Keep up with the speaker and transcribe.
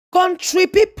Country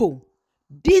people,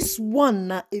 this one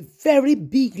na a very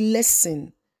big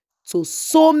lesson to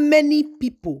so many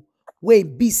people wey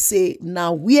be say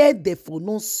na where they for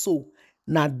no sow,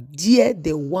 na there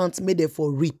they want make they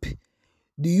for reap.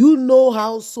 Do you know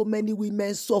how so many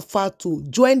women suffer to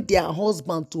join their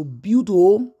husband to build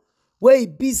home? Wey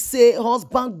be say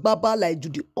husband baba like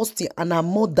Judy Austin and her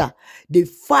mother, they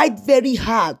fight very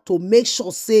hard to make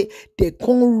sure say they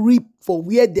can't reap for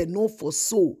where they know for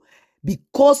sow,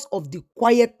 because of the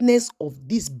quietness of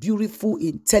this beautiful,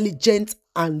 intelligent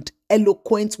and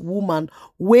eloquent woman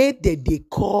wey they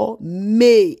call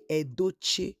Yul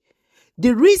Edochie.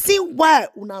 The reason why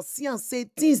una see am say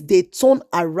things dey turn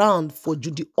around for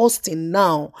Judy Austin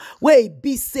now, where it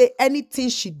be say anything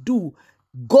she do,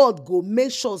 God go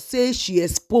make sure say she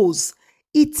expose.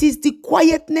 It is the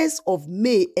quietness of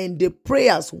May and the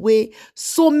prayers where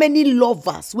so many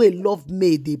lovers wey love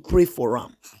May they pray for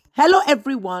am. Hello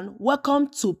everyone, welcome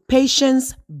to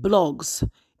Patience Blogs.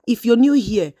 If you're new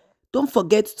here, don't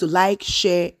forget to like,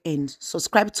 share, and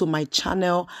subscribe to my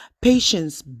channel,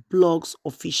 Patience Blogs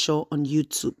Official on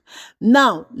YouTube.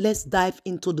 Now, let's dive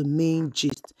into the main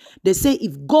gist. They say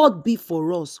if God be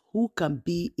for us, who can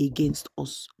be against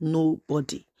us?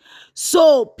 Nobody.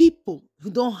 So, people, if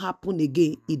it don't happen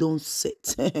again, it don't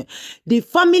set. The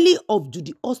family of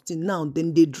Judy Austin now,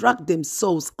 then they drag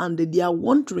themselves and they are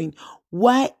wondering,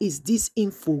 why is this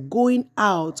info going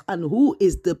out and who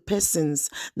is the persons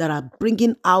that are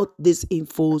bringing out these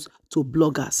infos to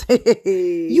bloggers?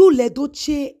 Yul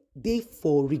Edochie, they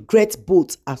for regret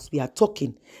both as we are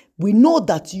talking. We know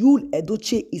that Yul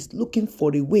Edochie is looking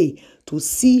for a way to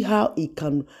see how he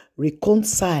can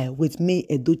reconcile with Yul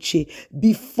Edochie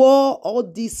before all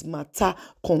this matter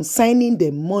concerning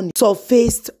the money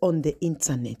surfaced on the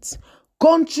internet.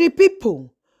 Country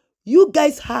people, you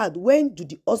guys heard when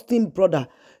Judy Austin brother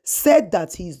said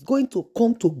that he's going to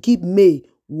come to give May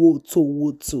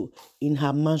wotowoto in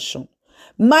her mansion.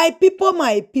 My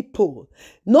people,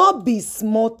 not be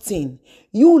small thing.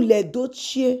 Yul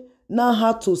Edochie now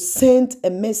had to send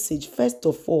a message, first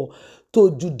of all,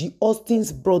 to Judy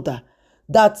Austin's brother,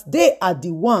 that they are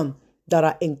the one that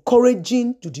are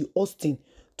encouraging Judy Austin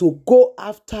to go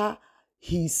after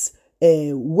his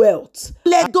wealth.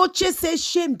 Yul Edochie say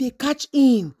shame they catch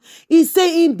him. He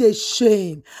say him the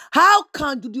shame. How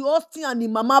can Judy Austin and his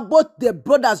mama, both their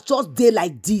brothers, just dey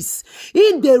like this?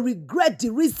 Him they regret the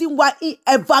reason why he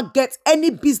ever get any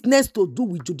business to do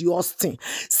with Judy Austin.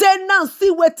 Say now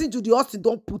see wetin Judy Austin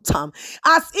don't put him.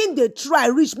 As in they try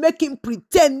reach, make him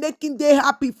pretend, making they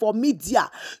happy for media.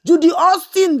 Judy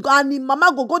Austin and his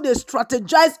mama go they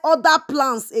strategize other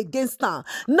plans against her.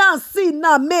 Now see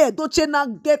now Yul Edochie now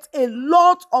get a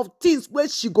lot of things where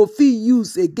she go fit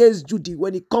use against Judy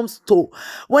when it comes to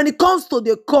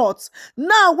the courts.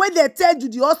 Now when they tell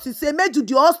Judy Austin say make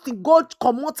Judy Austin go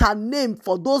comot her name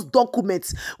for those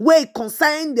documents where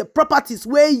concerning the properties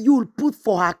where Yul put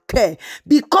for her care,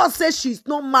 because say she's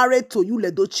not married to Yul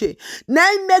Edochie. Now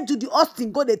make Judy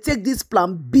Austin go they take this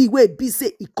plan B where B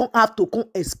say he can't have to come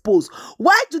expose.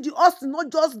 Why Judy Austin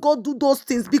not just go do those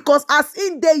things? Because as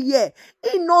in the year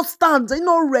he no stand, he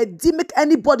no ready make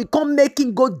anybody come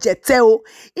making go jeteo.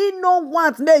 He no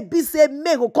want maybe say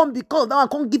May go come because that one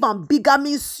come give him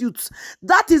bigamy suits.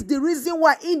 That is the reason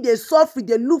why in the suffer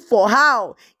they look for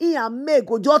how he and May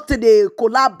go just to the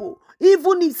collabo.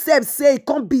 Even if Seb say it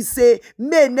can't be say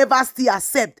May never still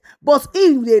accept, but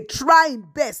if they try his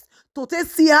best to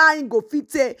see how he go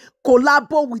fit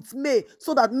collabo with May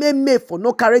so that May for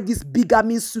no carry this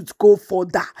bigamy suit go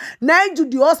further. Now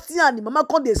Judy Austin and the mama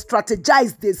come they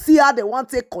strategize, they see how they want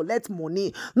to collect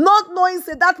money, not knowing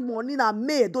say that money na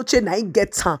Yul Edochie na him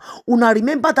get her. Una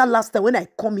remember that last time when I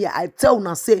come here, I tell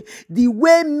una say the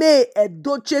way Yul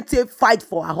Edochie take fight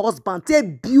for her husband,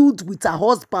 take build with her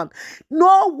husband,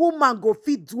 no woman go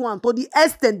fit do am to the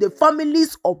extent the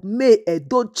families of Yul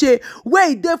Edochie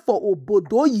wey dey for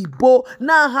obodo oyibo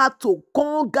now had to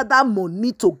come gather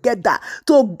money together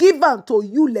to give am to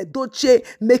Yul Edochie,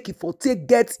 make it for take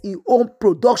get his own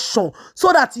production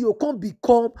so that you can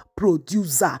become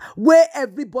producer where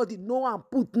everybody know and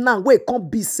put now where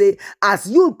can't be say as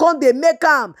you come they make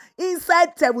am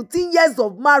inside 17 years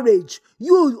of marriage.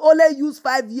 You only use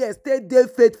 5 years, stay there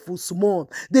faithful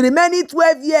small. The remaining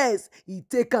 12 years, he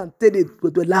take and tell it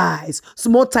with the lies.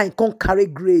 Small time can't carry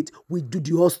grade with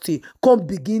Judy Austin. Come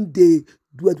begin the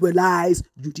lies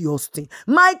Judy Austin.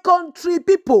 My country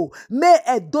people, Yul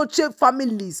Edochie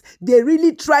families, they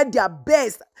really tried their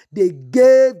best. They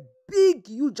gave big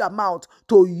huge amount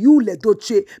to Yul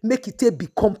Edochie, make it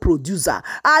become producer.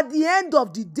 At the end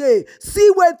of the day,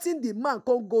 see wetin the man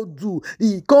can't go do.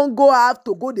 He can't go have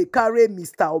to go they carry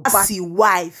Mr. Obasi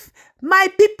wife. My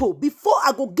people, before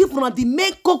I go give una the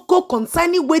main cocoa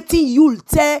concerning wetin Yul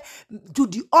tell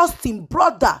Judy Austin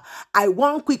brother, I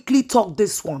wan quickly talk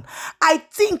this one. I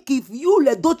think if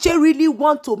Yul Edochie really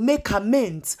want to make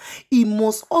amends, he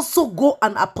must also go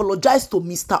and apologize to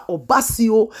Mr.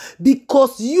 Obasio,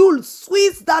 because Yul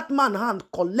squeeze that man hand,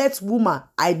 collect woman.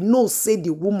 I know say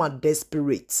the woman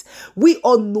desperate. We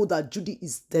all know that Judy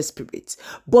is desperate,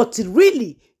 but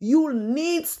really Yul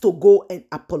needs to go and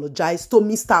apologize to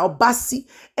Mr. Obasi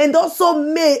and also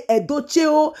May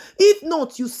Edochie. If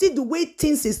not, you see the way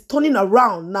things is turning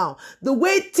around now, the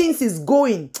way things is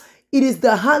going. It is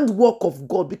the handwork of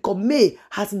God, because May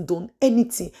hasn't done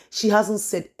anything. She hasn't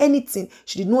said anything.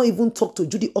 She did not even talk to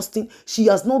Judy Austin. She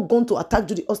has not gone to attack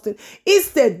Judy Austin.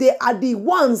 Instead, they are the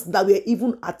ones that were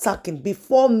even attacking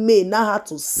before May now had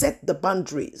to set the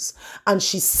boundaries. And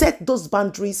she set those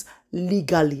boundaries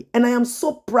legally. And I am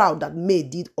so proud that May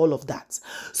did all of that.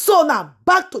 So now,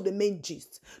 back to the main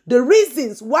gist. The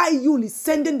reasons why Yul is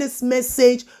sending this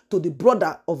message to the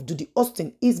brother of Judy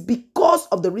Austin is because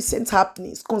of the recent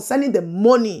happenings concerning the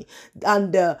money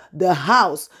and the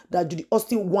house that Judy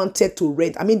Austin wanted to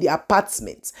rent. I mean, the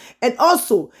apartment. And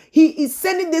also, he is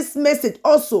sending this message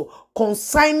also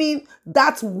concerning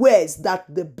that words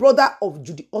that the brother of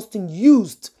Judy Austin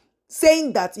used,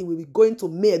 saying that he will be going to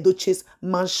May Edochie's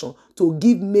mansion to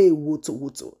give May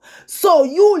wotowoto. So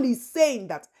Yul is saying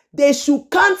that they should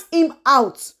count him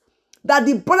out, that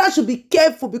the brother should be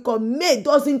careful, because May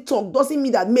doesn't talk, doesn't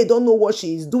mean that May don't know what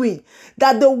she is doing.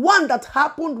 That the one that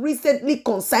happened recently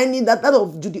concerning that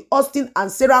of Judy Austin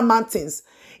and Sarah Martins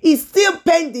is still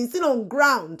pending, still on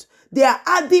ground. They are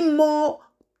adding more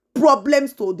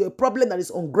problems to the problem that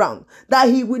is on ground, that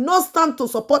he will not stand to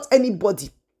support anybody.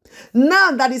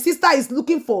 Now that the sister is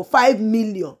looking for 5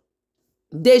 million,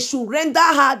 they should render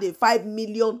her the 5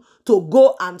 million to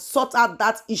go and sort out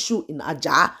that issue in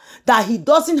Aja, that he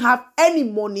doesn't have any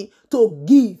money to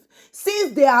give,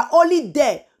 since they are only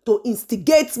there to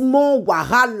instigate more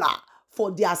wahala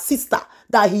for their sister,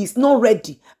 that he is not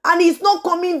ready and he's not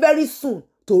coming very soon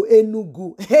to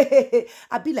Enugu.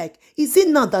 I be like, is it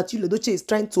now that Yul Edochie is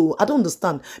trying to, I don't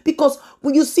understand, because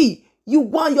when you see,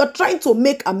 you're trying to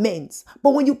make amends,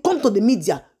 but when you come to the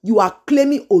media, you are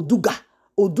claiming Oduga.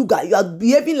 You are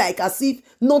behaving like as if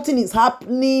nothing is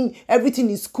happening, everything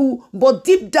is cool, but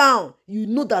deep down, you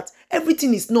know that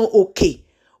everything is not okay.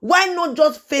 Why not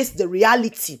just face the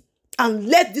reality and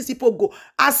let these people go?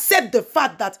 Accept the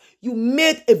fact that you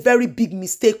made a very big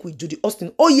mistake with Judy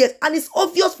Austin. Oh yes, and it's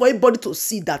obvious for everybody to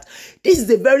see that this is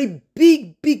a very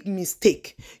big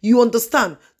mistake. You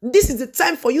understand? This is the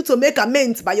time for you to make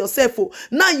amends by yourself. Oh.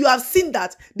 Now you have seen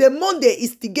that the more they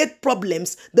instigate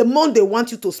problems, the more they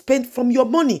want you to spend from your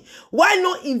money. Why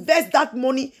not invest that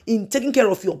money in taking care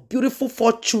of your beautiful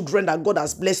 4 children that God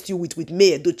has blessed you with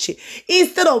May Edochie,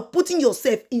 instead of putting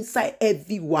yourself inside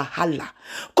every wahala?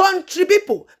 Country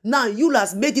people, now Yul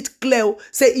has made it clear,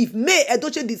 say if May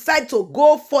Edochie decide to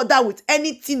go further with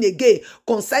anything again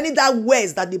concerning that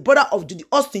words that the brother of Judy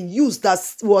Austin used, that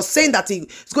was saying that he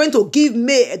is going to give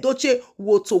May Edochie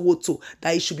wotowoto,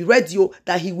 that he should be ready,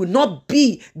 that he will not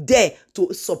be there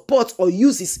to support or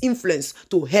use his influence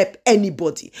to help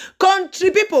anybody.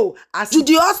 Country people, as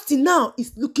Judy Austin now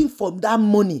is looking for that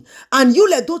money, and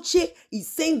Yul Edochie is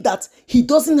saying that he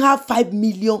doesn't have 5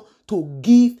 million to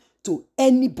give to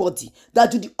anybody,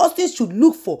 that Judy Austin should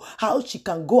look for how she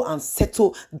can go and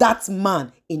settle that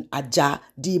man in Aja,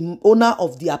 the owner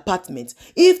of the apartment.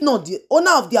 If not, the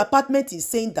owner of the apartment is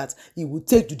saying that he will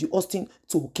take Judy Austin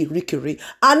to Kirikiri.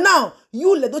 And now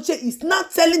Yul Edochie is now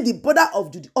telling the brother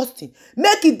of Judy Austin,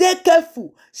 make it dey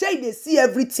careful. Shey they see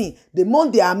everything. The more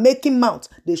they are making mouth,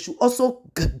 they should also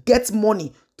get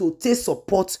money to take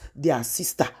support their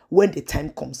sister when the time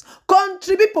comes.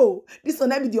 Country people, this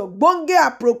one I be the ogbonge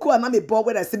aproko, and I'm a boy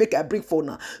when I say make I bring for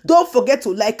now. Don't forget to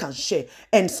like and share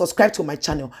and subscribe to my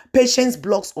channel, Patience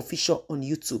Blogs Official on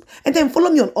YouTube. And then follow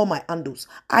me on all my handles.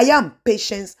 I am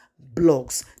Patience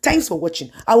Blogs. Thanks for watching.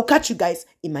 I will catch you guys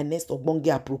in my next ogbonge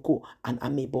aproko and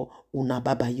amebo. Una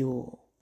baba yo.